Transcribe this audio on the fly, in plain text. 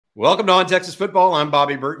Welcome to On Texas Football. I'm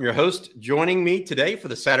Bobby Burton, your host. Joining me today for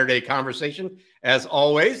the Saturday conversation, as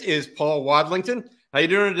always, is Paul Wadlington. How you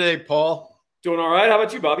doing today, Paul? Doing all right. How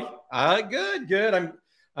about you, Bobby? Good. I'm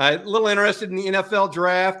a little interested in the NFL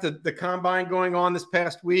draft, the combine going on this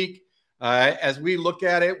past week. As we look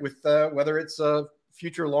at it with whether it's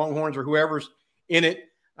future Longhorns or whoever's in it,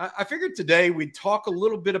 I figured today we'd talk a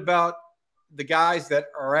little bit about the guys that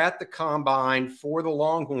are at the combine for the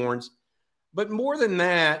Longhorns. But more than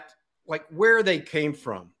that, like where they came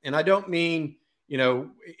from. And I don't mean,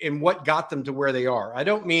 in what got them to where they are. I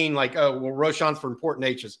don't mean like, oh, well, Roschon's for important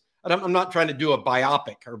H's. I'm not trying to do a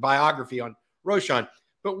biopic or biography on Roschon.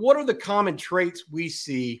 But what are the common traits we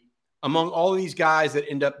see among all of these guys that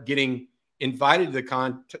end up getting invited to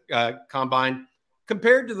the combine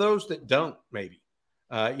compared to those that don't, maybe?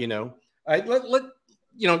 Give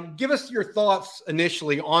us your thoughts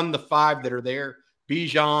initially on the five that are there.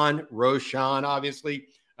 Bijan, Roschon, obviously,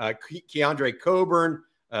 Keandre Coburn,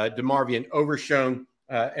 DeMarvion Overshown,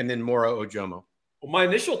 and then Moro Ojomo. Well, my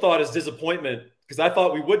initial thought is disappointment because I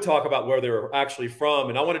thought we would talk about where they were actually from,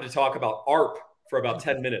 and I wanted to talk about ARP for about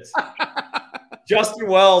 10 minutes. Justin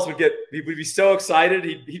Wells would be so excited.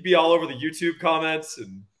 He'd be all over the YouTube comments.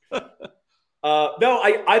 And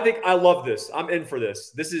I think I love this. I'm in for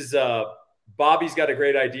this. This is Bobby's got a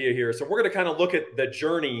great idea here. So we're going to kind of look at the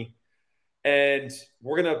journey. And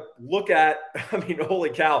we're going to look at, holy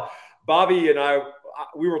cow, Bobby and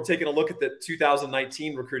we were taking a look at the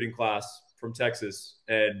 2019 recruiting class from Texas.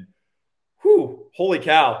 And holy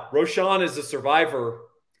cow, Roschon is a survivor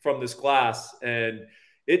from this class. And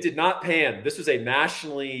it did not pan. This was a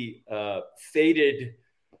nationally faded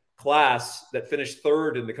class that finished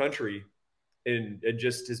third in the country and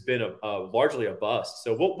just has been largely a bust.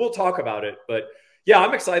 So we'll talk about it. But, yeah,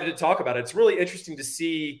 I'm excited to talk about it. It's really interesting to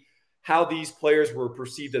see how these players were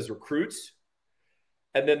perceived as recruits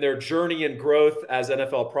and then their journey and growth as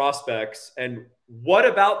NFL prospects. And what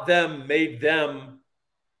about them made them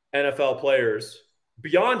NFL players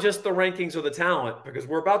beyond just the rankings or the talent? Because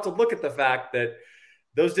we're about to look at the fact that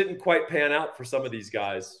those didn't quite pan out for some of these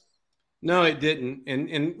guys. No, it didn't.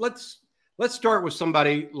 And let's start with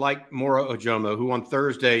somebody like Moro Ojomo, who on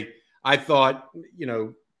Thursday, I thought,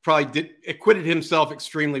 probably acquitted himself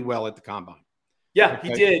extremely well at the combine. Yeah, he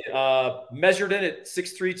did. Measured in at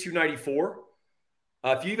 6'3", 294.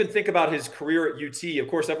 If you even think about his career at UT, of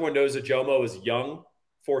course, everyone knows Ojomo is young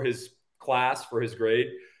for his class, for his grade.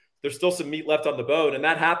 There's still some meat left on the bone, and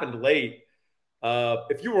that happened late.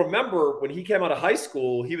 If you remember, when he came out of high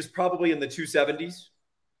school, he was probably in the 270s.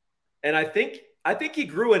 And I think he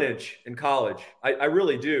grew an inch in college. I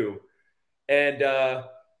really do. And,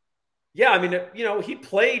 he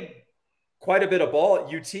played quite a bit of ball at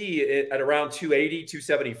UT at around 280,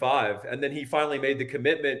 275. And then he finally made the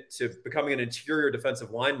commitment to becoming an interior defensive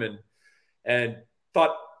lineman and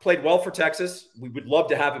played well for Texas. We would love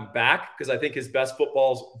to have him back because I think his best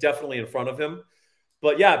football is definitely in front of him.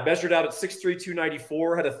 But yeah, measured out at 6'3",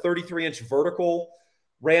 294, had a 33-inch vertical,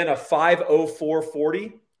 ran a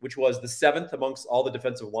 5.0440, which was the seventh amongst all the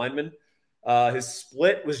defensive linemen. His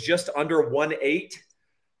split was just under 1.8.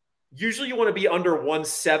 Usually you want to be under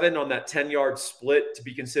 1.7 on that 10-yard split to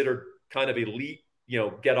be considered kind of elite,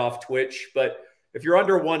 get off twitch. But if you're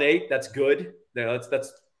under 1.8, that's good.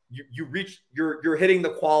 That's you're hitting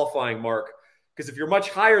the qualifying mark. Because if you're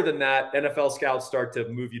much higher than that, NFL scouts start to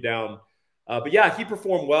move you down. But yeah, he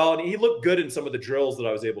performed well and he looked good in some of the drills that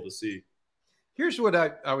I was able to see. Here's what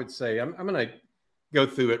I would say. I'm going to go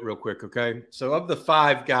through it real quick. Okay. So of the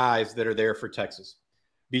five guys that are there for Texas,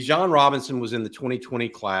 Bijan Robinson was in the 2020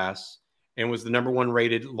 class and was the number one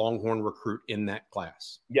rated Longhorn recruit in that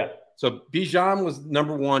class. Yeah. So Bijan was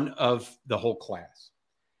number one of the whole class.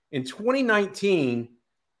 In 2019,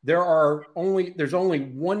 there's only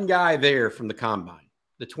one guy there from the combine,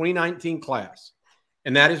 the 2019 class,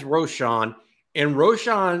 and that is Roschon. And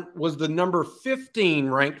Roschon was the number 15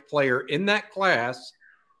 ranked player in that class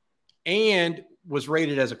and was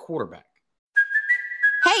rated as a quarterback.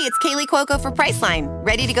 Hey, it's Kaylee Cuoco for Priceline.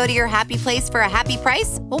 Ready to go to your happy place for a happy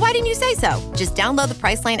price? Well, why didn't you say so? Just download the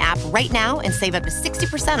Priceline app right now and save up to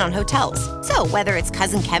 60% on hotels. So whether it's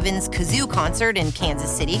Cousin Kevin's Kazoo Concert in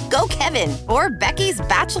Kansas City, go Kevin, or Becky's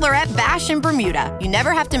Bachelorette Bash in Bermuda, you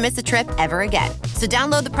never have to miss a trip ever again. So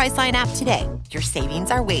download the Priceline app today. Your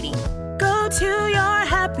savings are waiting. Go to your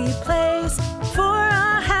happy place for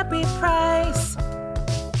a happy price.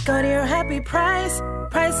 Go to your happy price,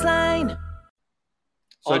 Priceline.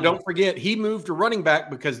 So don't forget, he moved to running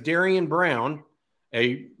back because Darian Brown,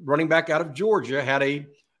 a running back out of Georgia, had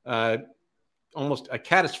almost a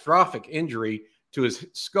catastrophic injury to his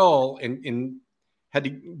skull, and had to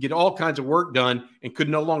get all kinds of work done and could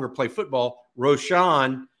no longer play football.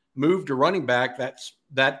 Roschon moved to running back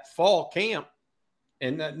that fall camp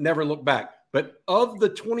and never looked back. But of the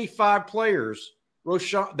 25 players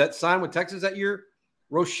Roschon that signed with Texas that year,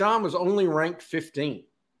 Roschon was only ranked 15.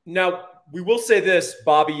 Now, we will say this,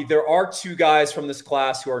 Bobby, there are two guys from this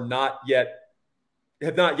class who have not yet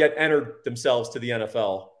entered themselves to the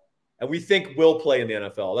NFL, and we think will play in the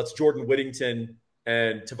NFL. That's Jordan Whittington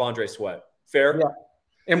and T'Vondre Sweat. Fair? Yeah.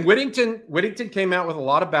 And Whittington came out with a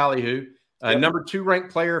lot of ballyhoo. Number 2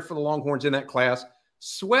 ranked player for the Longhorns in that class.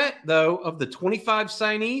 Sweat, though, of the 25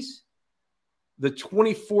 signees, the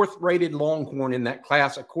 24th rated Longhorn in that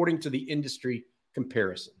class, according to the industry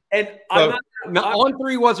comparison. And so,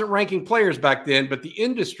 On3 wasn't ranking players back then, but the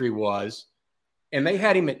industry was, and they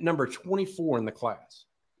had him at number 24 in the class.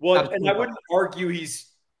 Well, and I wouldn't argue he's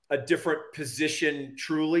a different position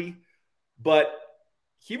truly, but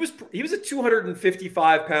he was a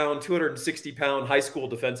 255-pound, 260-pound high school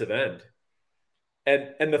defensive end.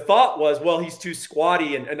 And the thought was, well, he's too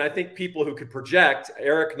squatty. And I think people who could project,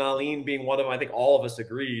 Eric Naline being one of them, I think all of us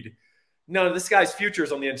agreed, no, this guy's future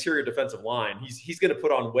is on the interior defensive line. He's going to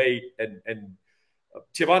put on weight, and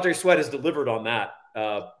T'Vondre Sweat has delivered on that.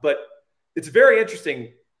 But it's very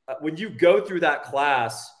interesting when you go through that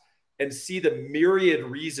class and see the myriad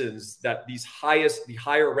reasons that the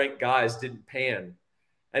higher ranked guys didn't pan.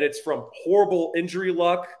 And it's from horrible injury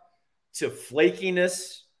luck to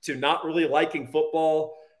flakiness to not really liking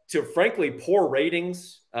football to, frankly, poor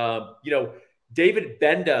ratings. David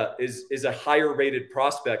Benda is a higher rated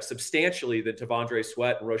prospect substantially than T'Vondre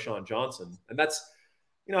Sweat and Roschon Johnson. And that's,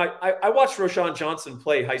 I watched Roschon Johnson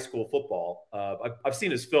play high school football. I've seen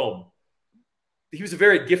his film. He was a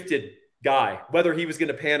very gifted guy, whether he was going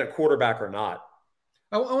to pan at quarterback or not.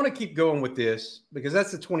 I want to keep going with this because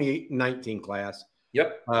that's the 2019 class.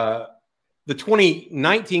 Yep. The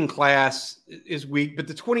 2019 class is weak, but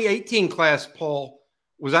the 2018 class, Paul,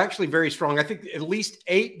 was actually very strong. I think at least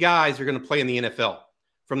 8 guys are going to play in the NFL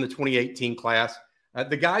from the 2018 class.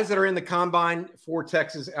 The guys that are in the combine for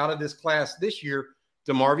Texas out of this class this year,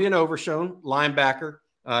 DeMarvion Overshone, linebacker.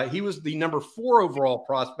 He was the number 4 overall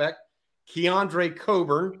prospect. Keandre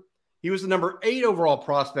Coburn, he was the number 8 overall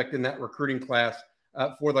prospect in that recruiting class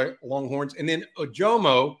for the Longhorns. And then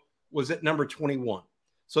Ojomo was at number 21.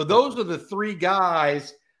 So those are the 3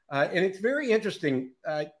 guys. And it's very interesting.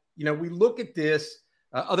 We look at this.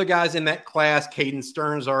 Other guys in that class, Caden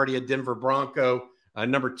Stearns, already a Denver Bronco,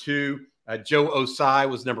 number 2. Joe Osai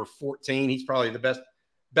was number 14. He's probably the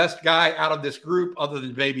best guy out of this group other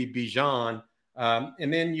than maybe Bijan.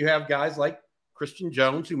 And then you have guys like Christian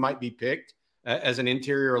Jones, who might be picked as an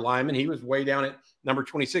interior lineman. He was way down at number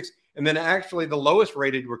 26. And then actually the lowest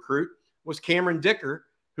rated recruit was Cameron Dicker,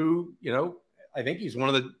 who, I think he's one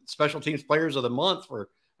of the special teams players of the month for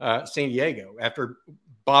San Diego after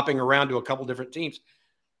bopping around to a couple different teams.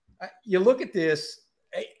 You look at this,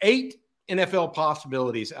 8 NFL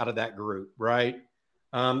possibilities out of that group, right?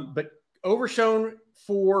 But Overshone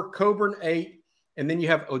 4, Coburn 8, and then you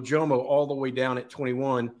have Ojomo all the way down at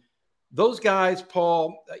 21. Those guys,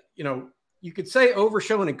 Paul, you could say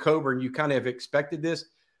Overshone and Coburn, you kind of have expected this,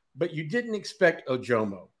 but you didn't expect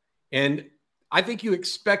Ojomo. And I think you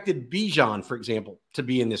expected Bijan, for example, to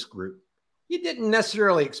be in this group. You didn't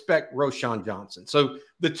necessarily expect Roschon Johnson. So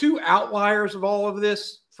the 2 outliers of all of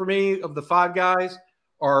this, for me, of the 5 guys,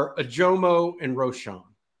 are Ojomo and Roschon.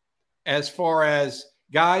 As far as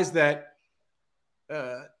guys that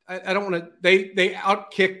I don't want to, they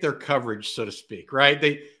outkicked their coverage, so to speak, right?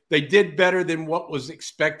 They did better than what was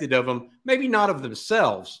expected of them. Maybe not of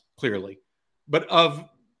themselves, clearly, but of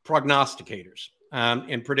prognosticators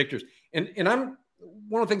and predictors. And I'm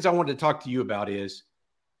one of the things I wanted to talk to you about is,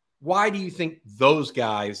 why do you think those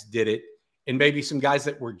guys did it and maybe some guys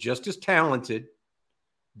that were just as talented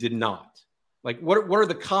did not? Like, what are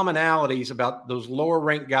the commonalities about those lower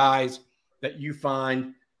ranked guys that you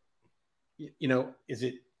find, is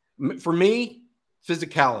it, for me,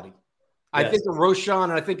 physicality? Yes. I think of Roschon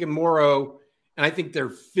and I think of Morrow, and I think they're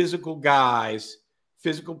physical guys,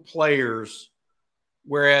 physical players,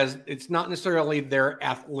 whereas it's not necessarily their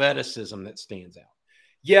athleticism that stands out.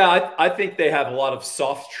 Yeah, I think they have a lot of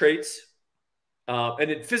soft traits.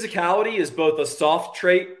 And physicality is both a soft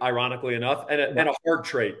trait, ironically enough, and a hard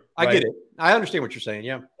trait. Right? I get it. I understand what you're saying,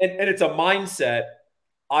 yeah. And it's a mindset.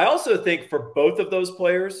 I also think for both of those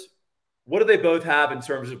players, what do they both have in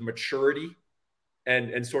terms of maturity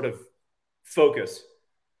and sort of focus?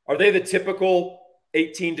 Are they the typical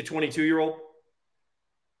 18 to 22-year-old?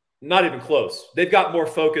 Not even close. They've got more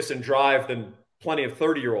focus and drive than plenty of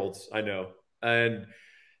 30-year-olds I know. And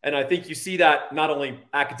And I think you see that not only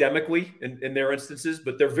academically in their instances,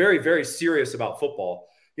 but they're very, very serious about football.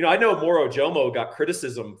 I know Moro Jomo got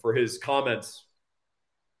criticism for his comments,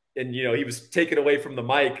 and, he was taken away from the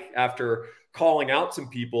mic after calling out some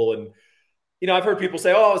people. And, I've heard people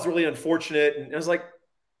say, oh, it was really unfortunate. And I was like,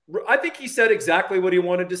 I think he said exactly what he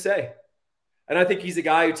wanted to say. And I think he's a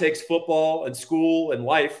guy who takes football and school and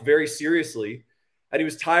life very seriously. And he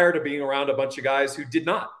was tired of being around a bunch of guys who did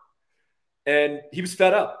not. And he was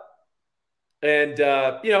fed up. And,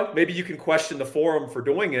 maybe you can question the forum for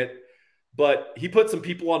doing it, but he put some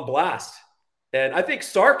people on blast. And I think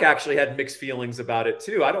Sark actually had mixed feelings about it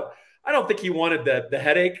too. I don't think he wanted the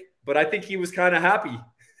headache, but I think he was kind of happy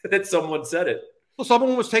that someone said it. Well,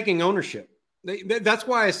 someone was taking ownership. That's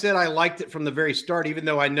why I said I liked it from the very start, even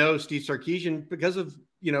though I know Steve Sarkisian, because of,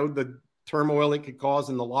 the turmoil it could cause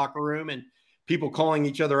in the locker room and people calling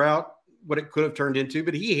each other out, what it could have turned into,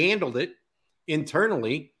 but he handled it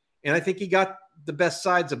internally. And I think he got the best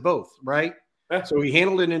sides of both, right? Yeah. So he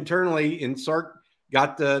handled it internally, and Sark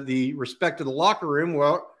got the respect of the locker room.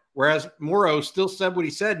 Well, whereas Moro still said what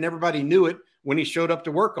he said, and everybody knew it when he showed up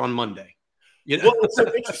to work on Monday. Well,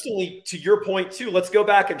 so interestingly, to your point too, let's go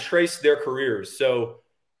back and trace their careers. So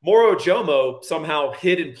Moro Jomo somehow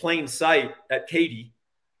hid in plain sight at Katy.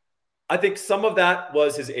 I think some of that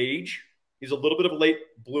was his age. He's a little bit of a late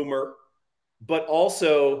bloomer, but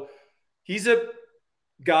also he's a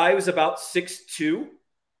guy who's about 6'2",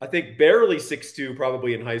 I think barely 6'2",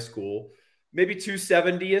 probably in high school, maybe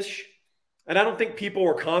 270-ish. And I don't think people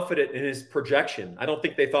were confident in his projection. I don't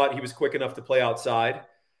think they thought he was quick enough to play outside,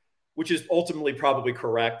 which is ultimately probably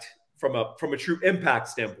correct from a true impact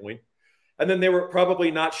standpoint. And then they were probably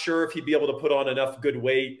not sure if he'd be able to put on enough good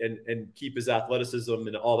weight and keep his athleticism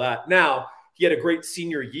and all that. Now, he had a great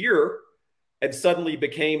senior year and suddenly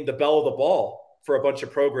became the belle of the ball for a bunch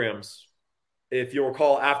of programs, if you'll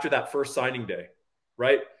recall, after that first signing day,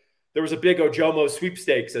 right? There was a big Ojomo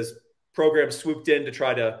sweepstakes as programs swooped in to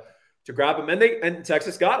try to grab him. And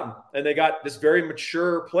Texas got him. And they got this very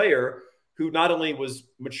mature player who not only was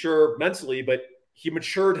mature mentally, but he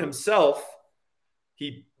matured himself.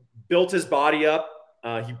 He built his body up.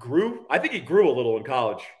 He grew. I think he grew a little in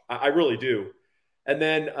college. I really do. And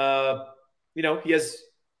then,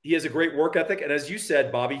 he has a great work ethic. And as you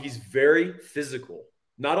said, Bobby, he's very physical,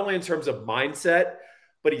 not only in terms of mindset,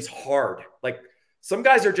 but he's hard. Like, some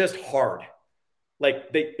guys are just hard. Like,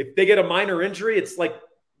 if they get a minor injury, it's like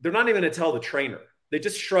they're not even going to tell the trainer. They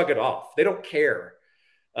just shrug it off. They don't care.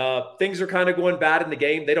 Things are kind of going bad in the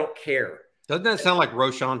game. They don't care. Doesn't that sound like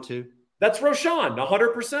Roshan too? That's Roshan,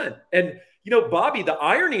 100%. And, Bobby, the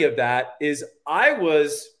irony of that is I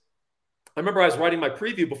remember I was writing my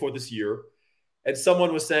preview before this year, and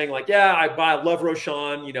someone was saying like, yeah, I love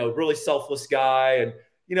Roshan, really selfless guy. And,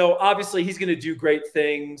 obviously he's going to do great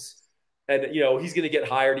things, and, he's going to get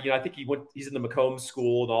hired. I think he's in the Macomb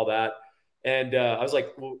school and all that. And I was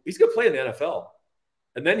like, well, he's going to play in the NFL.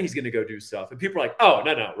 And then he's going to go do stuff. And people are like, oh,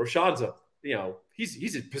 no, Roshan's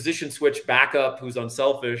he's a position switch backup who's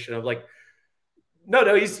unselfish. And I'm like,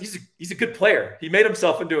 no, he's a good player. He made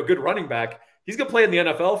himself into a good running back. He's going to play in the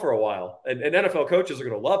NFL for a while. And NFL coaches are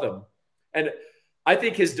going to love him. And I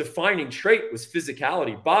think his defining trait was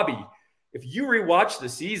physicality. Bobby, if you rewatch the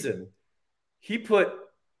season, he put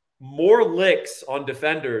more licks on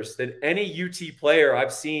defenders than any UT player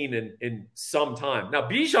I've seen in some time. Now,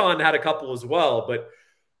 Bijan had a couple as well, but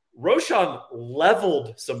Roshan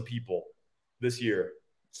leveled some people this year.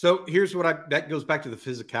 So here's what that goes back to the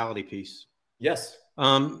physicality piece. Yes.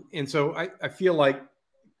 And so I feel like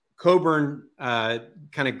Coburn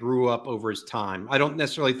kind of grew up over his time. I don't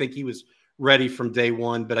necessarily think he was ready from day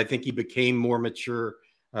one, but I think he became more mature.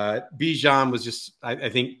 Bijan was just, I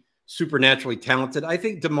think, supernaturally talented. I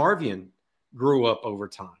think DeMarvion grew up over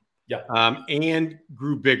time. Yeah. And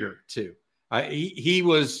grew bigger too. He's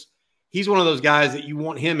one of those guys that you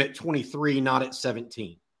want him at 23, not at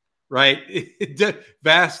 17, right?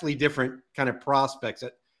 Vastly different kind of prospects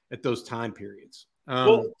at those time periods.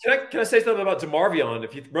 Well, can I say something about DeMarvion?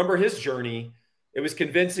 If you remember his journey, it was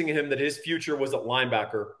convincing him that his future was at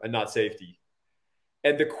linebacker and not safety.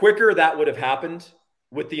 And the quicker that would have happened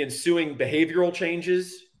with the ensuing behavioral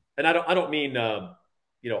changes, and I don't mean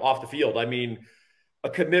off the field. I mean a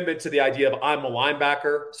commitment to the idea of I'm a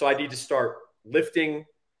linebacker, so I need to start lifting,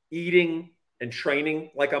 eating, and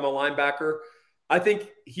training like I'm a linebacker. I think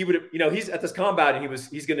he would have, he's at this combat and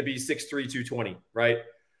he's going to be 6'3", 220, right?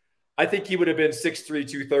 I think he would have been 6'3",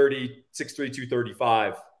 230, 6'3",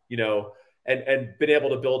 235, and been able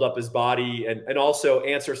to build up his body and also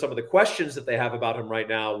answer some of the questions that they have about him right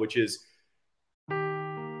now, which is.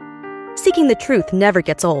 Seeking the truth never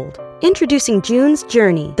gets old. Introducing June's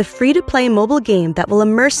Journey, the free-to-play mobile game that will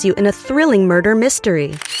immerse you in a thrilling murder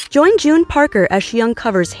mystery. Join June Parker as she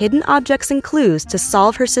uncovers hidden objects and clues to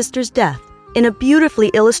solve her sister's death in a beautifully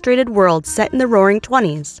illustrated world set in the Roaring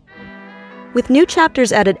 '20s. With new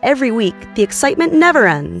chapters added every week, the excitement never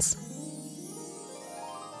ends.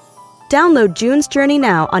 Download June's Journey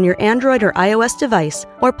now on your Android or iOS device,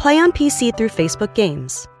 or play on PC through Facebook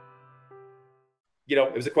Games.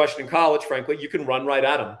 It was a question in college, frankly. You can run right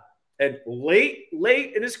at him. And late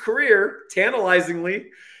in his career, tantalizingly,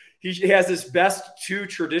 he has his best 2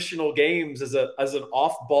 traditional games as an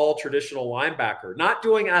off-ball traditional linebacker. Not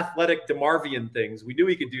doing athletic DeMarvian things. We knew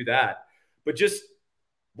he could do that. But just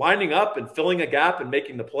winding up and filling a gap and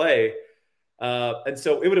making the play. And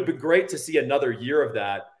so it would have been great to see another year of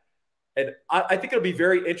that. And I think it'll be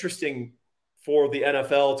very interesting for the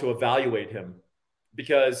NFL to evaluate him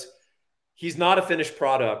because he's not a finished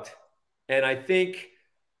product. And I think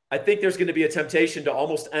there's going to be a temptation to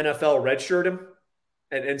almost NFL redshirt him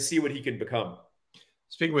and see what he can become.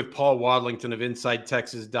 Speaking with Paul Wadlington of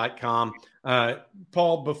InsideTexas.com.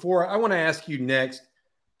 Paul, before I want to ask you next,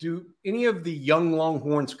 do any of the young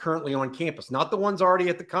Longhorns currently on campus, not the ones already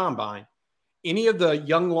at the combine, any of the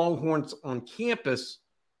young Longhorns on campus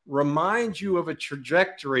remind you of a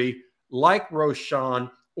trajectory like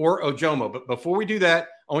Roschon or Ojomo? But before we do that,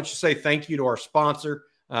 I want you to say thank you to our sponsor,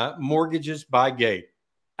 Mortgages by Gabe.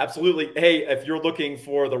 Absolutely. Hey, if you're looking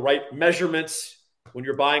for the right measurements when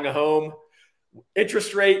you're buying a home,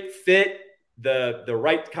 interest rate, fit, the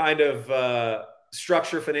right kind of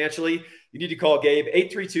structure financially, you need to call Gabe,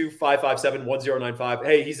 832-557-1095.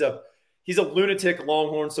 Hey, he's a lunatic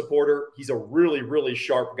Longhorn supporter. He's a really, really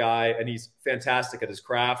sharp guy, and he's fantastic at his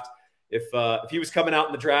craft. If he was coming out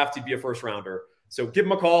in the draft, he'd be a first rounder. So give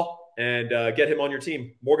him a call and get him on your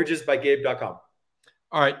team. Mortgagesbygabe.com.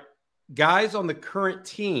 All right. Guys on the current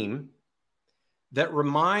team that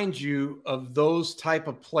remind you of those type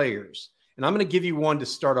of players. And I'm going to give you one to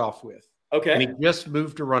start off with. Okay. And he just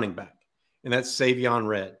moved to running back, and that's Savion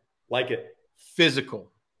Red. Like it.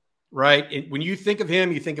 Physical, right? And when you think of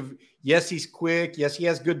him, you think of, yes, he's quick. Yes, he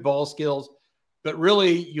has good ball skills. But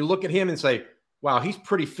really, you look at him and say, wow, he's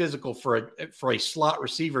pretty physical for a slot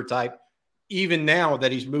receiver type. Even now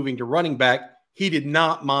that he's moving to running back, he did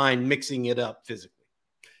not mind mixing it up physically.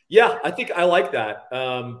 Yeah, I think I like that.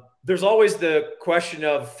 There's always the question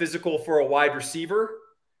of physical for a wide receiver,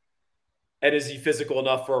 and is he physical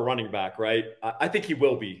enough for a running back, right? I think he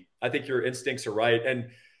will be. I think your instincts are right. And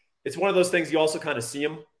it's one of those things you also kind of see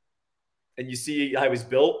him, and you see how he's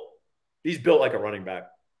built. He's built like a running back.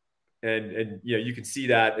 And you can see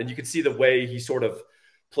that, and you can see the way he sort of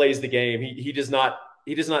plays the game. He does not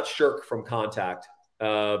shirk from contact.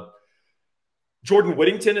 Jordan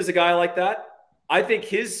Whittington is a guy like that. I think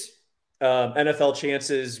his NFL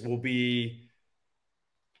chances will be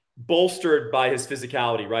bolstered by his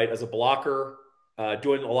physicality, right? As a blocker,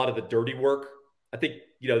 doing a lot of the dirty work. I think,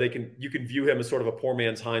 you can view him as sort of a poor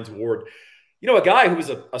man's Hines Ward. A guy who was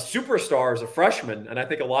a superstar as a freshman, and I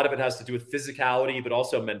think a lot of it has to do with physicality, but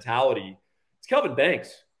also mentality. It's Kelvin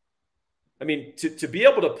Banks. I mean, to be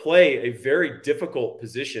able to play a very difficult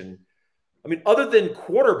position. I mean, other than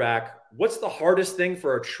quarterback, what's the hardest thing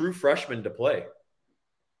for a true freshman to play?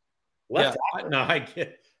 Left tackle. I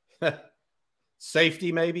get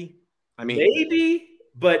safety, maybe. I mean, maybe,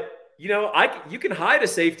 but you can hide a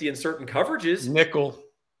safety in certain coverages. Nickel.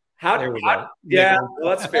 Yeah, well,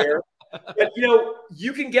 that's fair. But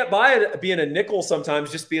you can get by being a nickel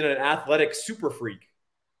sometimes, just being an athletic super freak.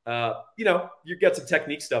 You get some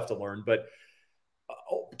technique stuff to learn, but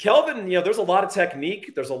Kelvin, there's a lot of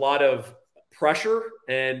technique, there's a lot of pressure,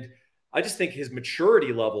 and I just think his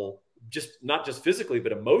maturity level, just not just physically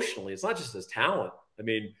but emotionally, it's not just his talent. I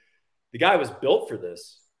mean, the guy was built for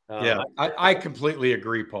this. I completely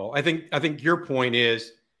agree, Paul. I think your point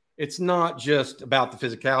is it's not just about the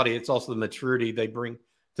physicality, it's also the maturity they bring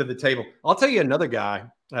to the table. I'll tell you another guy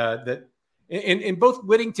that in both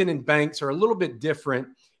Whittington and Banks are a little bit different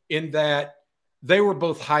in that they were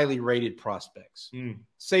both highly rated prospects.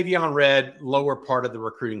 Savion Red, lower part of the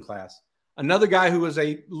recruiting class. Another guy who was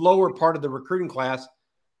a lower part of the recruiting class,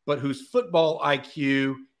 but whose football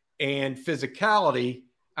IQ and physicality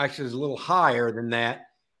actually is a little higher than that,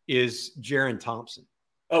 is Jaron Thompson.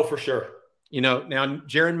 Oh, for sure. Now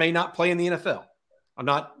Jaron may not play in the NFL. I'm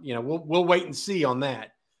not, we'll wait and see on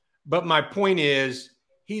that. But my point is,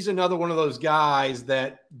 he's another one of those guys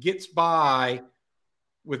that gets by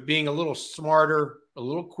with being a little smarter, a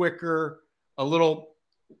little quicker, a little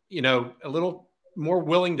more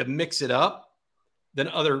willing to mix it up than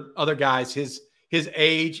other guys his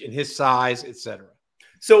age and his size, etc.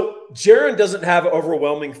 So Jaron doesn't have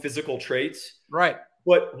overwhelming physical traits. Right.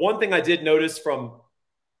 But one thing I did notice from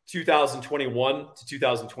 2021 to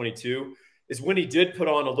 2022 is when he did put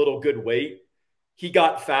on a little good weight, he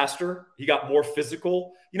got faster. He got more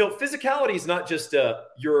physical. Physicality is not just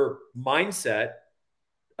your mindset.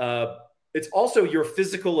 It's also your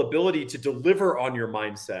physical ability to deliver on your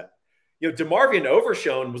mindset. DeMarvion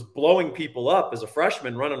Overshone was blowing people up as a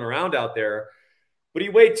freshman running around out there, but he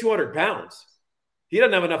weighed 200 pounds. He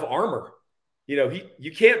doesn't have enough armor.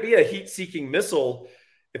 You can't be a heat-seeking missile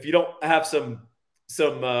if you don't have some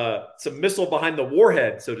missile behind the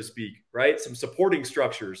warhead, so to speak, right? Some supporting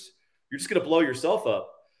structures. You're just going to blow yourself up.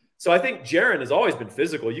 So I think Jaron has always been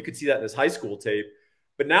physical. You could see that in his high school tape,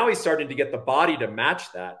 but now he's starting to get the body to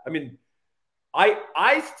match that. I mean,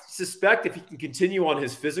 I suspect if he can continue on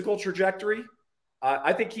his physical trajectory,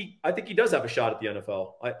 I think he does have a shot at the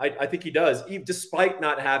NFL. I think he does, even despite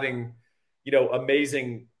not having,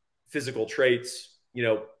 amazing physical traits,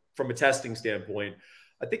 from a testing standpoint.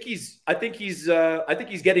 I think he's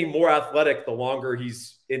getting more athletic the longer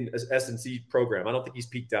he's in S&C program. I don't think he's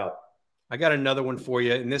peaked out. I got another one for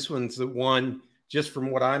you, and this one's the one just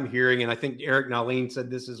from what I'm hearing, and I think Eric Naline said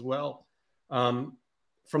this as well.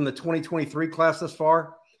 From the 2023 class thus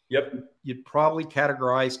far, yep, you'd probably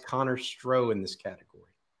categorize Connor Stroh in this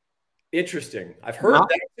category. Interesting. I've heard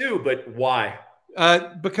that too, but why?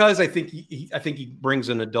 Because I think he brings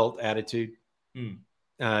an adult attitude,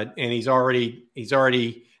 and he's already.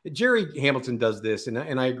 Jerry Hamilton does this, and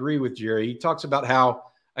I agree with Jerry. He talks about how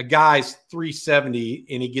a guy's 370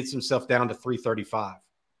 and he gets himself down to 335.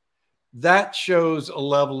 That shows a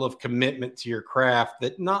level of commitment to your craft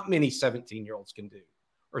that not many 17-year-olds can do,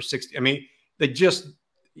 or 60. I mean, they just,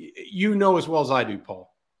 as well as I do,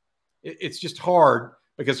 Paul. It's just hard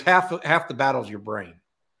because half the battle is your brain,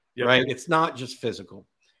 right? It's not just physical.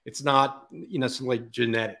 It's not necessarily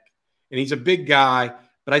genetic. And he's a big guy,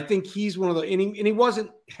 but I think he's one of the. And he wasn't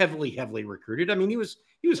heavily recruited. I mean, he was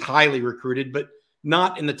highly recruited, but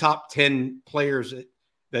not in the top 10 players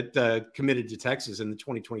that committed to Texas in the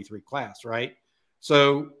 2023 class, right?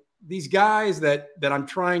 So these guys that I'm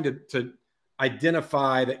trying to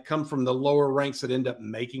identify that come from the lower ranks that end up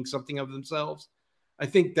making something of themselves, I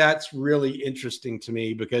think that's really interesting to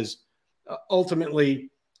me because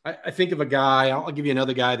ultimately I think of a guy, I'll give you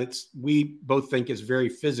another guy we both think is very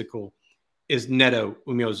physical, is Neto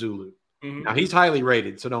Umeozulu. Mm-hmm. Now he's highly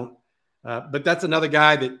rated, so don't, but that's another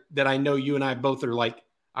guy that I know you and I both are like,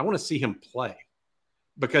 I want to see him play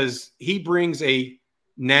because he brings a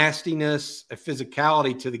nastiness, a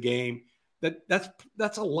physicality to the game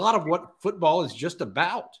that's a lot of what football is just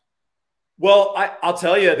about. Well, I'll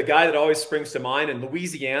tell you, the guy that always springs to mind in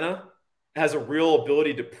Louisiana has a real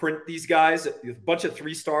ability to print these guys, a bunch of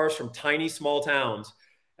 3-stars from tiny, small towns,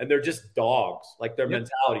 and they're just dogs, like their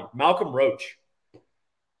mentality. Malcolm Roach.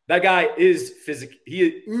 That guy is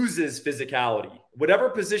he oozes physicality. Whatever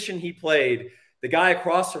position he played, the guy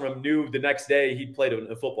across from him knew the next day he'd played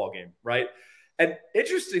a football game, right? And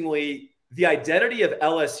interestingly, the identity of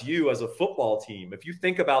LSU as a football team, if you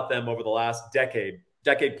think about them over the last decade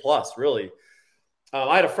plus, really.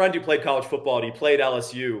 I had a friend who played college football, and he played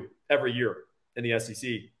LSU every year in the SEC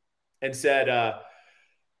and said,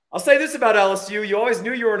 I'll say this about LSU. You always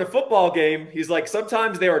knew you were in a football game. He's like,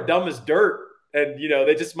 sometimes they are dumb as dirt and,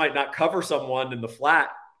 they just might not cover someone in the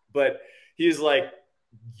flat. But he's like,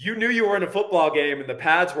 you knew you were in a football game and the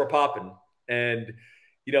pads were popping. And,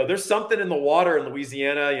 there's something in the water in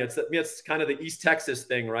Louisiana. It's kind of the East Texas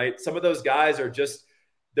thing, right? Some of those guys are just,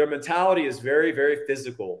 their mentality is very, very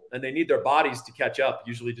physical, and they need their bodies to catch up,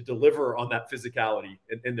 usually to deliver on that physicality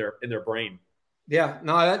in their brain. Yeah,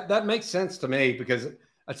 no, that makes sense to me because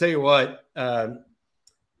I tell you what, there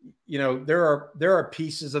are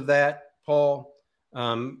pieces of that, Paul.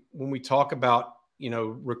 When we talk about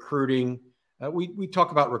recruiting, we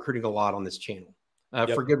talk about recruiting a lot on this channel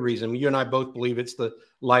for good reason. You and I both believe it's the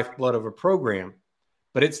lifeblood of a program,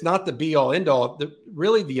 but it's not the be all end all.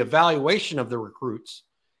 Really, the evaluation of the recruits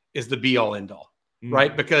is the be all end all,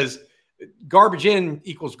 right? Because garbage in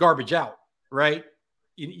equals garbage out, right?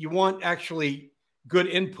 You want actually good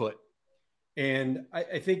input. And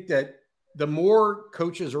I think that the more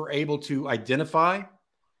coaches are able to identify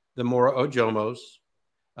the more Ojomos,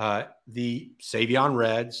 the Savion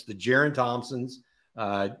Reds, the Jaron Thompsons,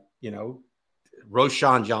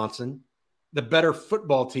 Roshan Johnson, the better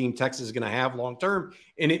football team Texas is going to have long-term.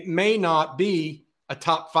 And it may not be a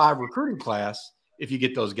top 5 recruiting class if you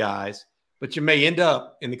get those guys, but you may end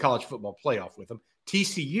up in the college football playoff with them.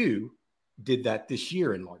 TCU did that this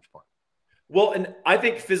year in large part. Well, and I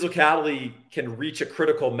think physicality can reach a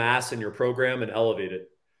critical mass in your program and elevate it.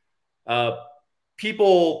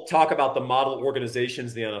 people talk about the model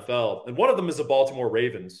organizations in the NFL, and one of them is the Baltimore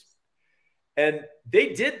Ravens. And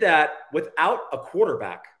they did that without a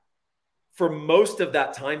quarterback for most of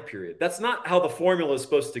that time period. That's not how the formula is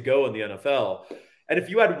supposed to go in the NFL. And if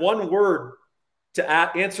you had one word to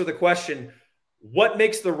answer the question, what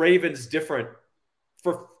makes the Ravens different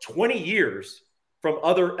for 20 years from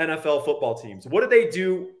other NFL football teams? What do they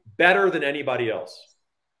do better than anybody else?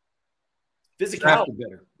 Physicality.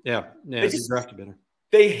 Better. Yeah. They drafted better.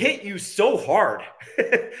 They hit you so hard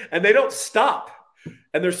and they don't stop.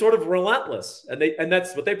 And they're sort of relentless. And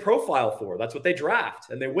that's what they profile for. That's what they draft.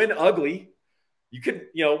 And they win ugly. You could,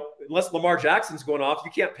 unless Lamar Jackson's going off,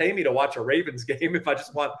 you can't pay me to watch a Ravens game if I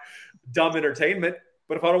just want dumb entertainment.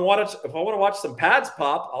 But if I want to watch some pads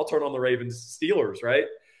pop, I'll turn on the Ravens Steelers, right?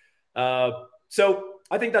 So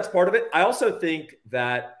I think that's part of it. I also think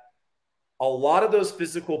that a lot of those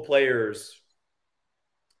physical players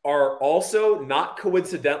are also not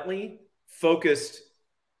coincidentally focused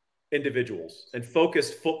individuals and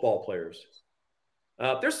focused football players.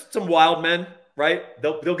 There's some wild men, right?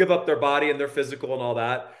 They'll give up their body and their physical and all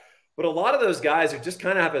that. But a lot of those guys are just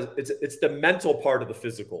kind of have it's the mental part of the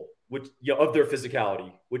physical, which of their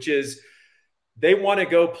physicality, which is they want to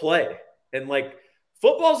go play. And like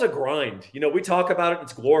football's a grind. We talk about it,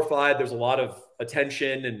 it's glorified. There's a lot of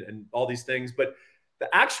attention and all these things, but the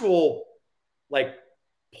actual like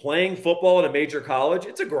playing football in a major college,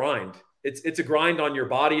 it's a grind. It's a grind on your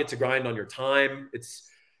body. It's a grind on your time.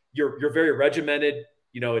 You're very regimented.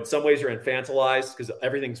 In some ways you're infantilized because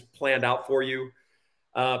everything's planned out for you.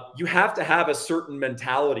 You have to have a certain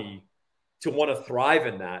mentality to want to thrive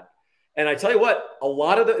in that. And I tell you what,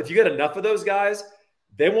 if you get enough of those guys,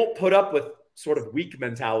 they won't put up with sort of weak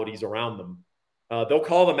mentalities around them. They'll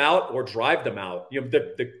call them out or drive them out.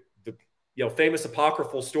 The famous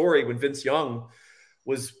apocryphal story when Vince Young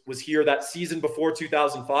was here that season before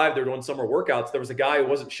 2005, they're doing summer workouts. There was a guy who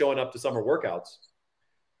wasn't showing up to summer workouts.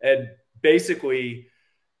 And basically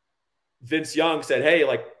Vince Young said, hey,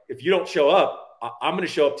 like, if you don't show up, I'm going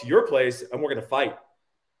to show up to your place and we're going to fight.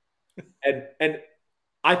 and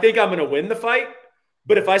I think I'm going to win the fight.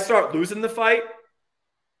 But if I start losing the fight,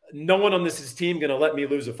 no one on this team going to let me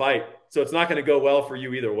lose a fight. So it's not going to go well for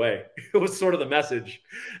you either way. It was sort of the message.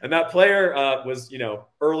 And that player was,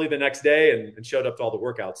 early the next day and showed up to all the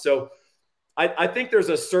workouts. So I think there's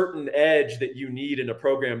a certain edge that you need in a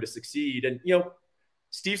program to succeed. And,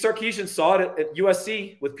 Steve Sarkisian saw it at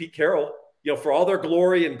USC with Pete Carroll, for all their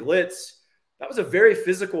glory and glitz. That was a very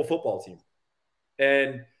physical football team.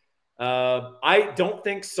 And I don't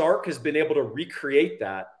think Sark has been able to recreate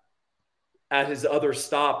that at his other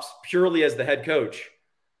stops purely as the head coach.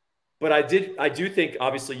 But I do think,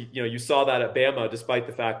 obviously, you saw that at Bama, despite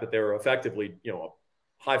the fact that they were effectively, a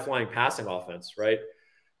high-flying passing offense, right?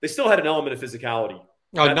 They still had an element of physicality.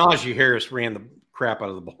 Oh, Najee Harris ran the crap out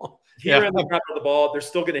of the ball. He ran the crap out of the ball. They're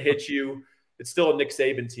still going to hit you. It's still a Nick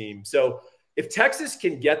Saban team. So if Texas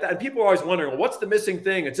can get that, and people are always wondering, well, what's the missing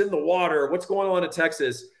thing? It's in the water. What's going on in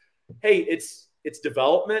Texas? Hey, it's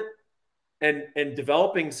development and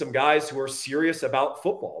developing some guys who are serious about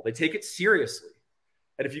football. They take it seriously.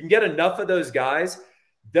 And if you can get enough of those guys,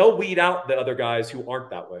 they'll weed out the other guys who aren't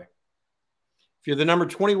that way. If you're the number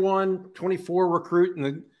 21, 24 recruit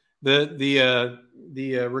in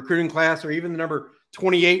the recruiting class, or even the number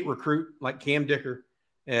 28 recruit like Cam Dicker,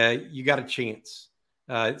 you got a chance.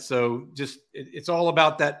 So it's all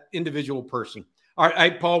about that individual person. All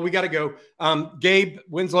right, Paul, we got to go. Gabe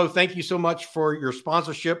Winslow, thank you so much for your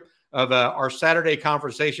sponsorship of our Saturday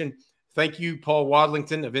conversation. Thank you, Paul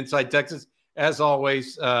Wadlington of Inside Texas. As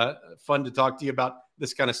always, fun to talk to you about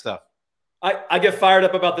this kind of stuff. I get fired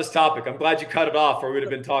up about this topic. I'm glad you cut it off, or we'd have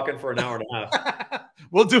been talking for an hour and a half.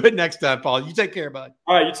 We'll do it next time, Paul. You take care, bud.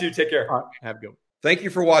 All right, you too. Take care. All right, have a good one. Thank you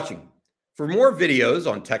for watching. For more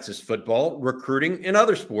videos on Texas football, recruiting, and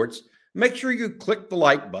other sports, make sure you click the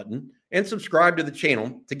like button and subscribe to the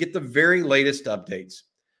channel to get the very latest updates.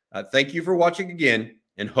 Thank you for watching again,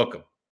 and hook 'em.